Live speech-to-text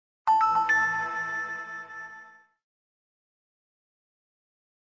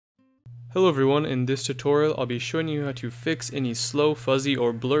Hello everyone, in this tutorial I'll be showing you how to fix any slow, fuzzy,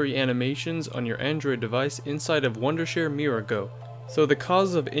 or blurry animations on your Android device inside of Wondershare MirrorGo. So the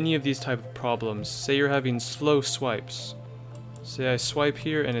cause of any of these type of problems, say you're having slow swipes. Say I swipe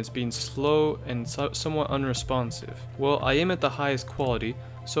here and it's being slow and somewhat unresponsive. Well, I am at the highest quality,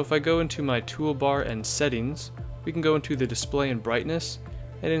 so if I go into my toolbar and settings, we can go into the display and brightness,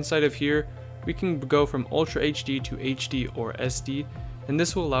 and inside of here we can go from Ultra HD to HD or SD, and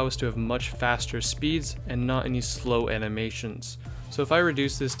this will allow us to have much faster speeds and not any slow animations. So if I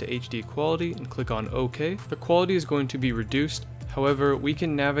reduce this to HD quality and click on OK, the quality is going to be reduced. However, we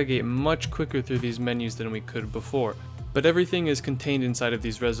can navigate much quicker through these menus than we could before. But everything is contained inside of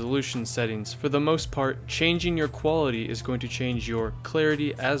these resolution settings. For the most part, changing your quality is going to change your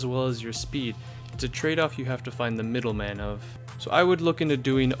clarity as well as your speed. It's a trade-off you have to find the middleman of. So I would look into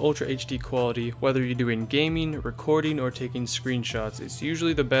doing Ultra HD quality, whether you're doing gaming, recording, or taking screenshots. It's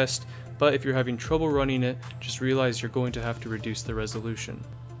usually the best, but if you're having trouble running it, just realize you're going to have to reduce the resolution.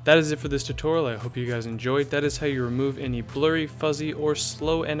 That is it for this tutorial. I hope you guys enjoyed. That is how you remove any blurry, fuzzy, or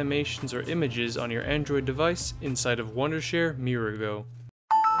slow animations or images on your Android device inside of Wondershare MirrorGo.